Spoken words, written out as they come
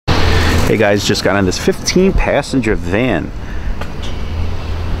Hey guys, just got on this 15-passenger van.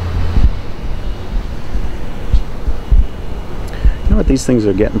 You know what, these things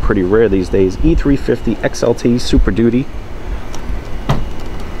are getting pretty rare these days. E350 XLT Super Duty.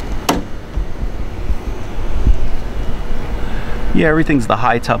 Yeah, everything's the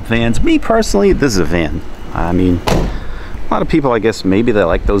high top vans. Me personally, this is a van. I mean, a lot of people, I guess, maybe they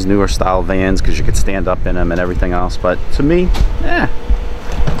like those newer style vans because you could stand up in them and everything else. But to me,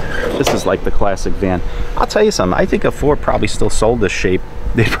 this is like the classic van. I'll tell you something, I think a Ford probably still sold this shape.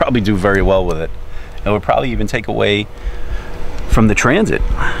 They'd probably do very well with it. It would probably even take away from the Transit.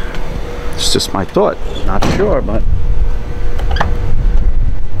 It's just my thought. Not sure, but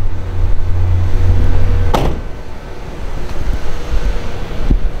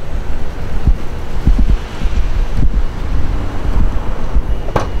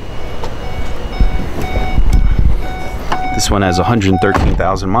this one has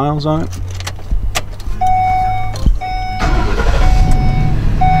 113,000 miles on it.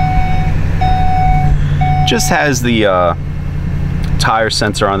 Just has the tire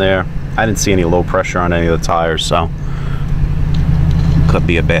sensor on there. I didn't see any low pressure on any of the tires, so could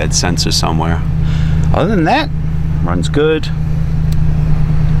be a bad sensor somewhere. Other than that, runs good.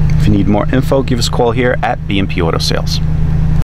 If you need more info, give us a call here at B&P Auto Sales.